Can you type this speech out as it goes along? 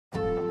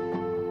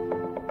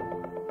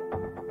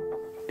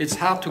It's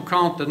hard to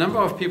count the number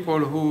of people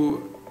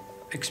who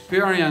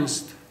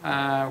experienced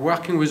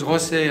working with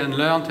José and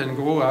learned and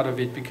grew out of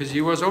it, because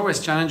he was always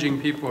challenging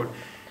people.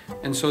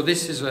 And so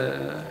this is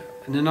an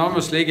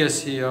enormous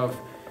legacy of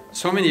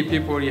so many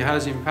people he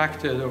has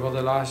impacted over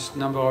the last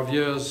number of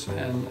years,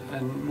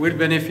 and will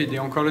benefit the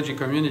oncology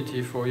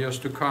community for years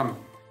to come.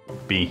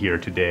 Being here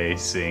today,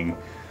 seeing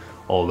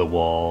all the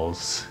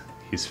walls,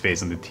 his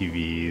face on the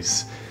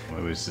TVs,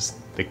 it was just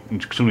like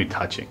extremely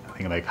touching. I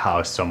think like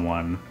how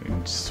someone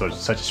in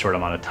such a short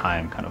amount of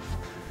time kind of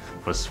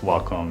was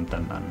welcomed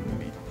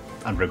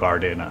and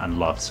regarded and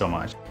loved so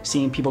much.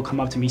 Seeing people come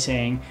up to me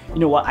saying, you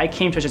know what, I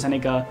came to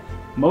AstraZeneca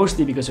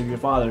mostly because of your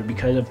father,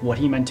 because of what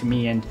he meant to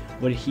me and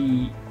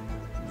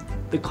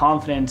the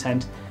confidence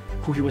and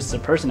who he was as a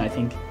person. I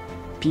think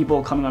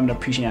people coming up and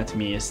appreciating that to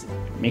me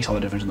makes all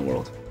the difference in the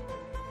world.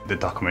 The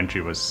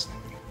documentary was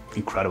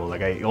incredible.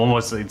 Like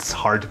it's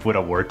hard to put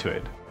a word to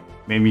it.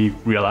 Made me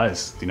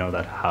realize,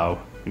 that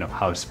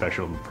how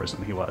special a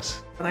person he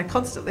was. And I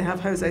constantly have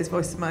José's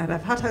voice in my head.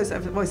 I've had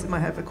José's voice in my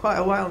head for quite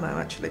a while now,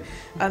 actually.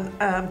 And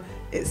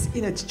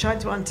it's, trying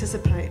to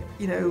anticipate,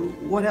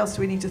 what else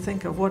do we need to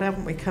think of? What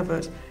haven't we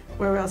covered?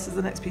 Where else is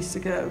the next piece to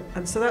go?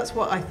 And so that's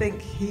what I think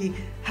he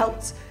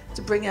helped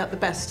to bring out the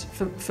best.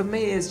 For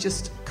me, is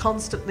just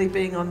constantly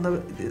being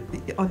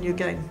on your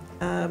game.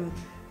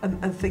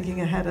 And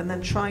thinking ahead, and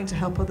then trying to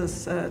help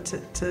others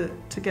to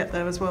get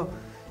there as well.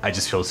 I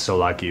just feel so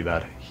lucky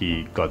that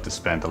he got to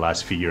spend the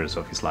last few years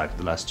of his life,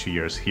 the last 2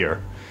 years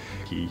here.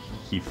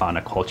 He found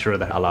a culture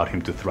that allowed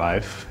him to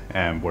thrive,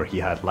 where he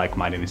had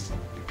like-minded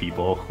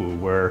people who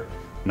were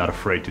not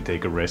afraid to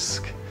take a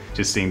risk.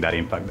 Just seeing that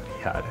impact that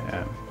he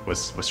had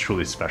was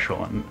truly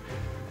special. And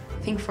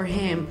I think for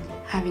him,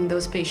 having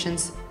those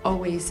patients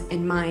always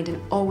in mind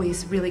and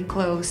always really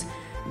close,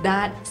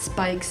 that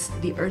spikes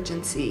the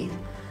urgency.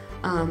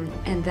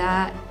 And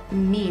that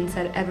means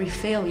that every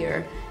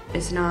failure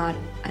is not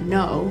a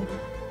no,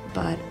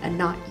 but a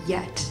not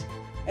yet.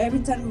 Every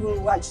time we will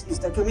watch this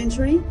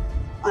documentary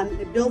on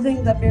the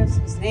building that bears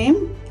his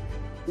name,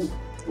 we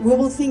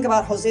will think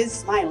about José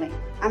smiling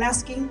and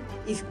asking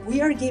if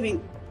we are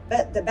giving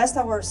the best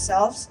of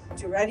ourselves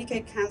to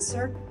eradicate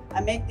cancer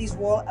and make this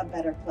world a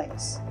better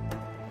place.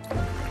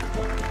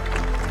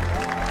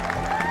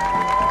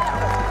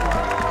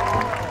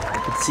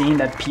 But seeing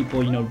that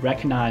people,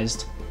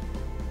 recognized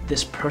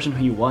this person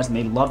who he was and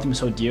they loved him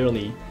so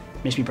dearly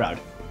makes me proud,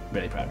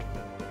 really proud.